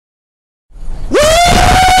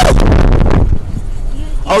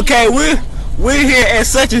Okay, we're here at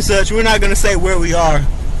such and such. We're not gonna say where we are,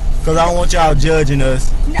 cause I don't want y'all judging us.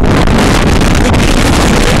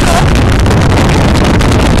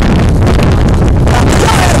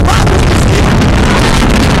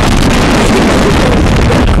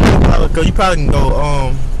 Cause you probably can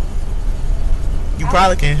go. You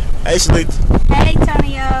probably can. Hey, Sheletha. Hey,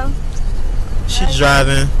 Tonyo. She's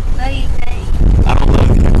driving. What do you think? I don't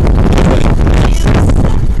love you.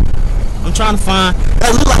 I'm trying to find.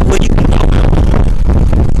 That look like where you can go.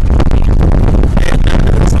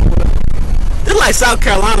 It's like South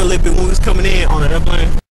Carolina a little bit when we was coming in on an airplane.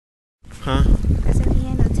 Huh? Cause if he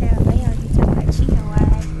ain't no tell, they all you talking about cheating,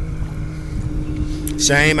 why?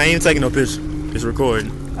 Shame, I ain't even taking no picture. It's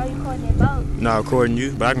recording. Oh, you recording that boat? No, recording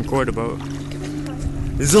you, but I can record the boat.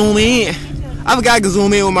 Zoom in. I forgot I can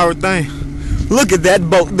zoom in with my thing. Look at that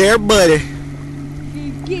boat there, buddy.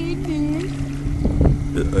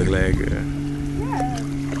 This ugly ass girl.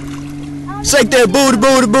 Shake that booty,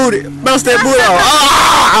 booty, booty. Bounce that booty off.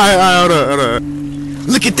 Ah! Hold on.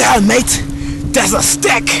 Look at that, mate. That's a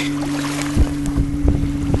stick.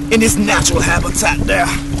 In its natural habitat there.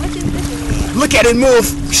 What you looking at? Look at it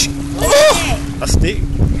move. Oh, a stick.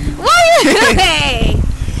 What are you doing?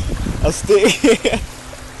 A stick.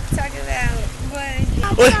 Talk about what?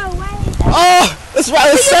 What? Oh, that's right.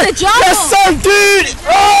 That's surf, dude.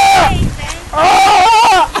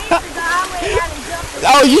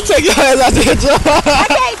 Oh, you take your ass out there, jump.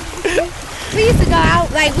 We used to go out,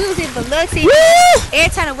 like, we was in Biloxi. Every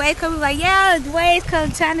time the wave come, we was like, yeah, the waves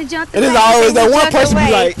come trying to jump the And there's always that one person be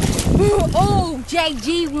like, oh, Jake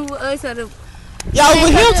G, we were us on the. Y'all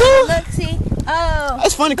with him too? Biloxi. Oh.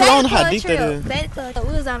 That's funny because I don't know how deep that is. Beta Club.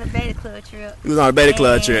 We was on a Beta Club trip. We was on a Beta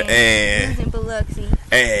Club trip, We and was in Biloxi.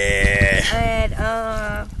 And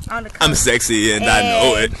on the coast. I'm sexy and I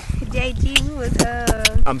know it. JG, we was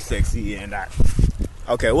I'm sexy and I.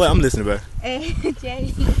 Okay, well I'm listening, bro. And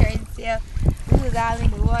JG heard himself. We was all in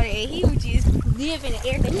the water, and he was just living in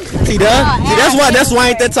everything. Like, See that? See, that's why I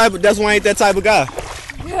ain't that type of. That's why I ain't that type of guy.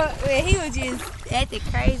 He was just acting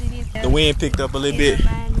crazy. The wind picked up a little bit.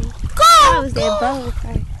 That was that boat.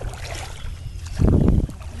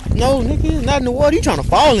 No, nigga, not in the water. You trying to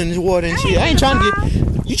fall in the water and shit. I ain't trying to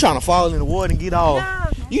get. You trying to fall in the water and get off. No.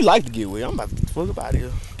 You like to get wet. I'm about to fuck up out of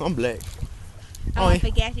here. I'm black. Oh, I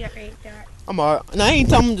forgot your red dark. I'm alright. No, I ain't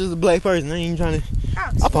talking. I'm just a black person. I ain't trying to.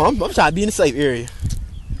 I'm trying to be in a safe area.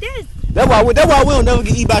 That's why we don't never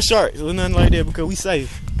get eaten by sharks or nothing like that because we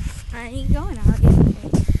safe. I ain't going out there.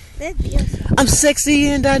 Let's build something. I'm sexy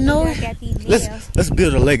and I know it. Let's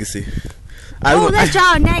build a legacy. Let's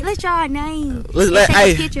draw a name. Let's draw a name. Let's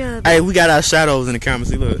take a picture of it. Hey, we got our shadows in the camera.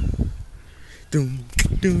 See, look. Doom,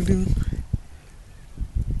 doom, doom.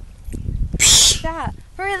 Stop.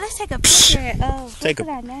 For real, let's take a picture of. Put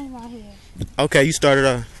our name on here. Okay, you started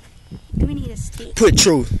off. Do we need a stick? Put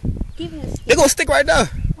truth. Give me a stick. They're gonna stick right there.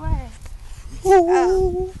 Where?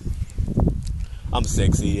 Oh. I'm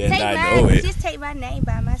sexy and I know it. Just take my name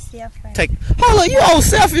by myself. Right? Hold on, you all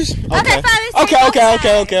selfish. Okay, Okay.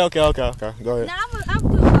 Go ahead. No, I'm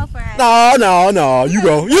doing both right. No. You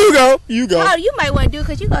go. Oh, you might want to do it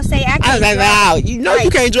because you gonna say I can't draw. You know you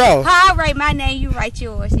can't draw. I'll write my name, you write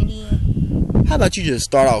yours, and then. How about you just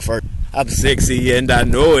start off first? I'm sexy and I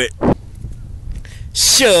know it.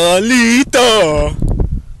 Sheletha.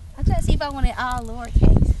 I'm trying to see if I want it all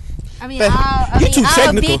lowercase. I mean, too all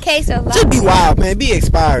technical. big case of Just be wild, man. Be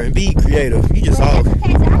inspiring. Be creative. You just all. That's the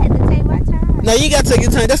case. I had to take my time. No, you gotta take your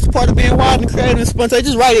time. That's the part of being wild and creative and spontaneous.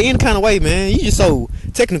 Just write it any kind of way, man. You just so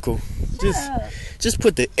technical. Just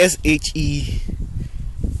put the SHE.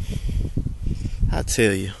 I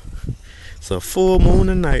tell you, it's a full moon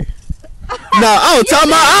tonight. No, I was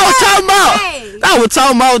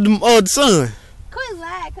talking about the sun. Quit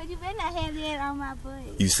lying, cause you better not have that on my butt.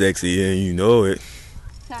 You sexy and you know it.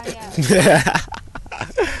 But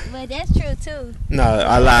that's true too. No,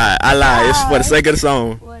 I lied. It's for the sake of the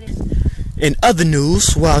song. In other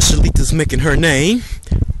news, while Sheletha's making her name,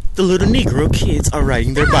 the little Negro kids are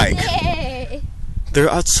riding their bike. There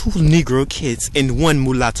are 2 Negro kids and 1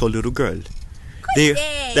 mulatto little girl. They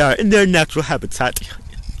are in their natural habitat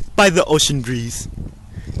by the ocean breeze.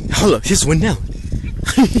 Hold up, here's one now.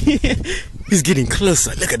 He's getting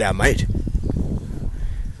closer. Look at that, mate.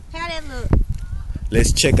 How that look?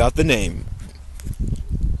 Let's check out the name.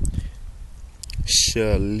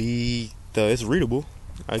 Sheletha. It's readable.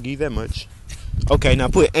 I'll give you that much. Okay, now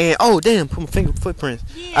put put my finger footprints.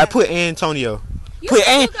 Yeah. I put Antonio.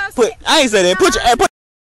 I ain't say that. Put.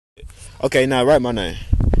 Okay, now write my name.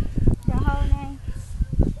 Your whole name?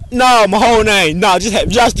 No, my whole name. No,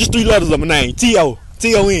 just 3 letters of my name.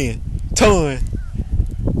 T-O-N. Ton.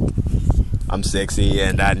 I'm sexy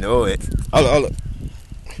and I know it. Hold up.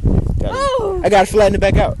 I gotta flatten it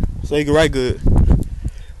back out so you can write good.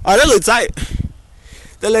 Oh, that look tight.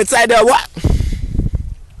 That look tight there, what?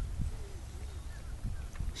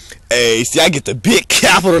 Hey, see, I get the big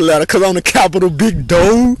capital letter because I'm the capital big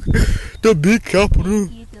dog. The big capital.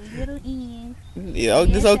 Get the little N. Yeah,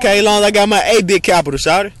 it's okay as long as I got my A big capital,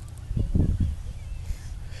 shawty.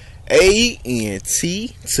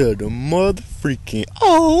 A-N-T to the mother freaking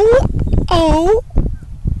O.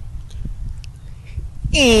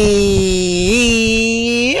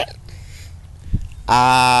 And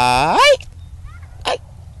I. You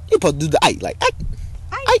supposed to do the I like I.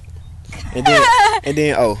 And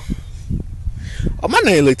then O. Oh, my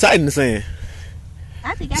name look tight in the sand.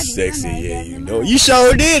 I think I did. Sexy, yeah, you know. You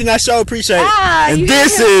sure did, and I sure appreciate it. And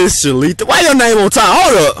this did. is Sheletha. Why your name on top?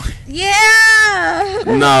 Hold up. Yeah.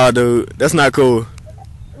 Nah, dude, that's not cool.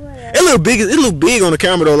 Whatever. It look big. It look big on the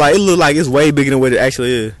camera though. Like it look like it's way bigger than what it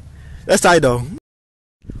actually is. That's tight though.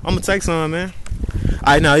 I'm gonna take some, man.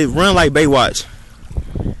 Alright, now it run like Baywatch.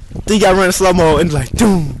 Then you gotta run in slow mo and like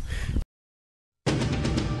doom.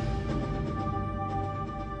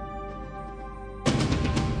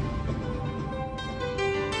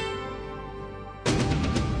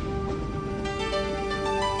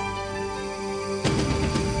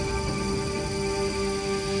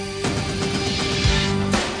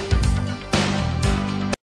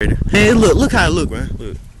 Man, look how it look, man.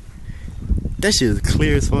 Look. That shit is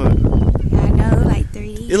clear as fuck. I know, like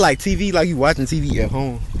 3D. It's like TV, like you watching TV at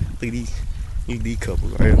home. Look at these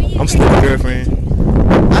couples right here. I'm still a girlfriend.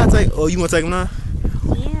 I'll take, oh, you wanna take them now?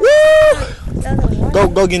 Yeah. Woo!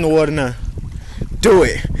 Go get in the water now. Do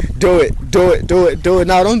it.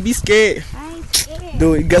 No, don't be scared. I ain't scared.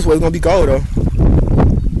 Do it. Guess what? It's gonna be cold though.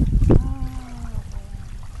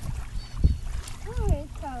 Oh,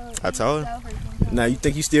 it's cold. I told her. Now you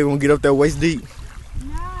think you still gonna get up there waist deep?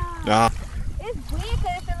 No. Nah. It's weird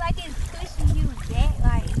because it feels like it's pushing you back.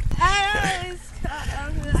 Like, I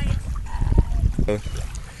don't know. It's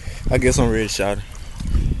I guess I'm ready to shout it.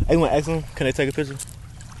 Hey, you wanna ask them? Can they take a picture?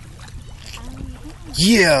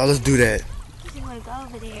 Yeah, let's do that. You want to go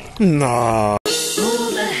over there? Nah.